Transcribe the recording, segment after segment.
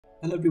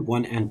Hello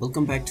everyone and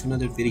welcome back to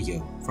another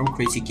video from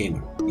Crazy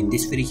Gamer. In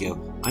this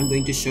video, I'm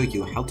going to show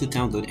you how to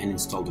download and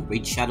install the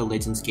Raid Shadow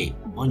Legends game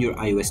on your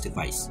iOS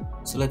device.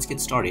 So let's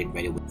get started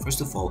right away. First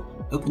of all,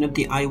 open up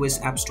the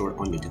iOS App Store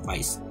on your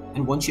device.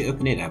 And once you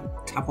open it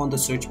up, tap on the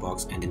search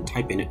box and then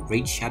type in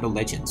Raid Shadow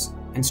Legends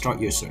and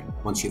start your search.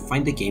 Once you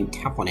find the game,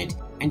 tap on it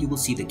and you will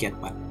see the Get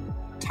button.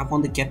 Tap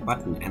on the Get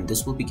button and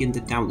this will begin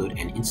the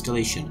download and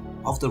installation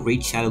of the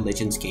Raid Shadow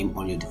Legends game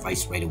on your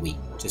device right away.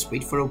 Just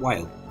wait for a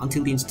while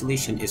until the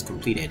installation is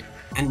completed,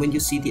 and when you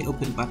see the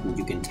open button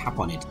you can tap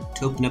on it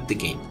to open up the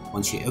game.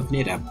 Once you open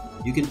it up,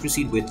 you can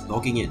proceed with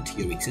logging in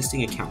to your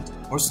existing account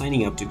or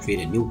signing up to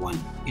create a new one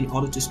in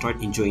order to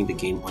start enjoying the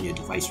game on your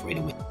device right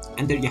away.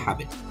 And there you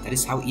have it. That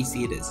is how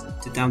easy it is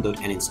to download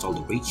and install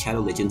the Raid Shadow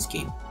Legends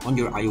game on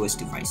your iOS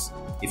device.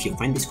 If you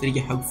find this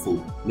video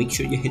helpful, make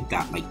sure you hit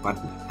that like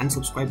button and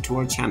subscribe to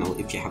our channel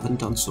if you haven't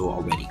done so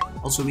already.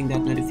 Also ring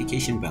that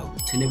notification bell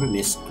to never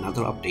miss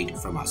another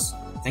update from us.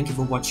 Thank you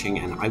for watching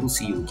and I will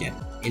see you again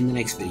in the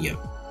next video.